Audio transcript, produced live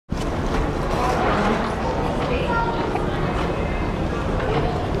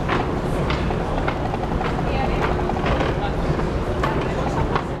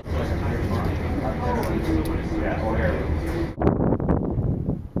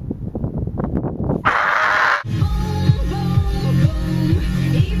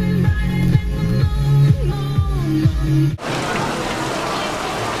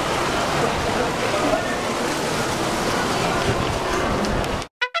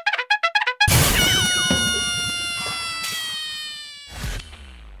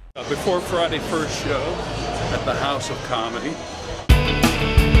before Friday first show at the House of Comedy.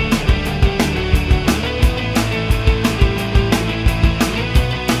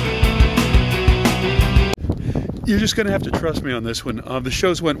 You're just gonna have to trust me on this one. The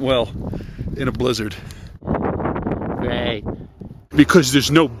shows went well in a blizzard. Great. Because there's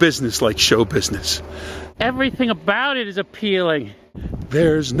no business like show business. Everything about it is appealing.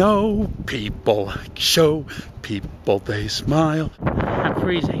 There's no people like show people, they smile. I'm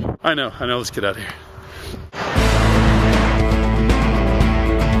freezing. I know, let's get out of here.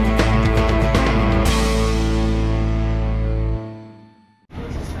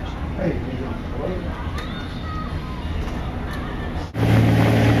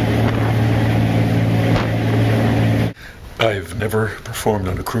 I've never performed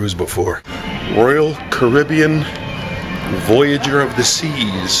on a cruise before. Royal Caribbean Voyager of the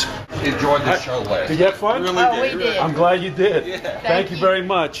Seas. Enjoyed the show last. Did you have fun? Really We did. I'm glad you did. Yeah. Thank you very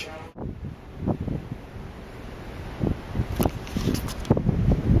much.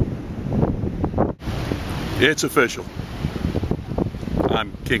 It's official.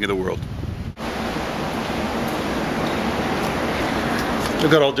 I'm king of the world. They've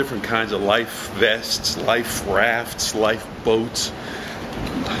got all different kinds of life vests, life rafts, life boats,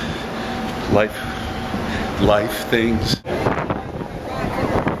 life things.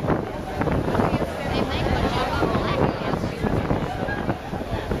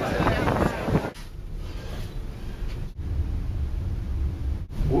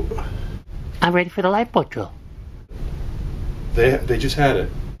 I'm ready for the lifeboat drill. They just had it.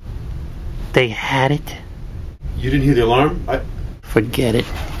 They had it? You didn't hear the alarm? Forget it.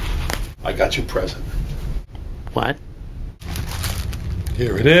 I got you a present. What?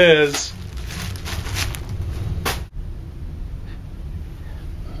 Here it is.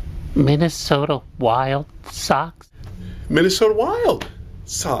 Minnesota Wild Sox? Minnesota Wild.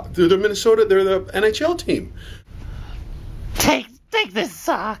 They're the Minnesota. They're the NHL team. Take the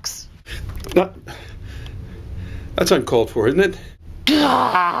socks. That's uncalled for, isn't it?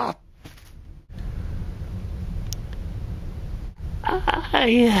 Ah! I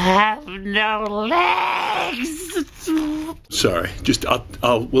have no legs. Sorry. Just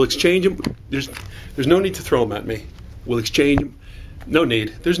we'll exchange them. There's no need to throw them at me. We'll exchange them. No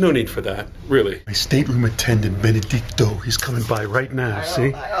need. There's no need for that. Really. My stateroom attendant Benedicto. He's coming by right now. See?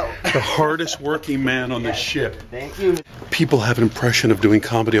 The hardest working man on the ship. Thank you. People have an impression of doing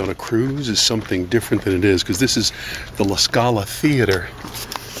comedy on a cruise is something different than it is, because this is the La Scala Theater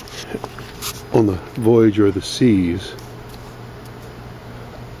on the Voyager of the Seas.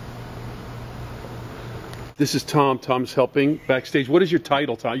 This is Tom. Tom's helping backstage. What is your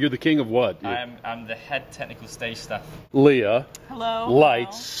title, Tom? You're the king of what? I'm the head technical stage staff. Leah. Hello.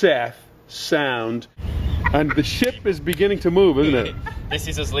 Lights. Hello. Seth. Sound. And the ship is beginning to move, isn't it? This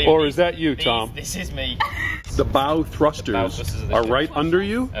is us leaving. Or is that you, Tom? This is me. The bow thrusters, of the are ship. right under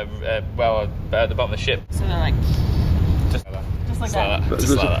you? Well, at the bottom of the ship. So they're like, Just like that. just like Just that. like that.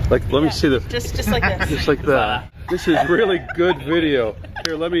 Just like that. Let me see the... Just like this. Just like that. This is really good video.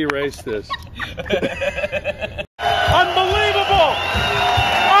 Here, let me erase this.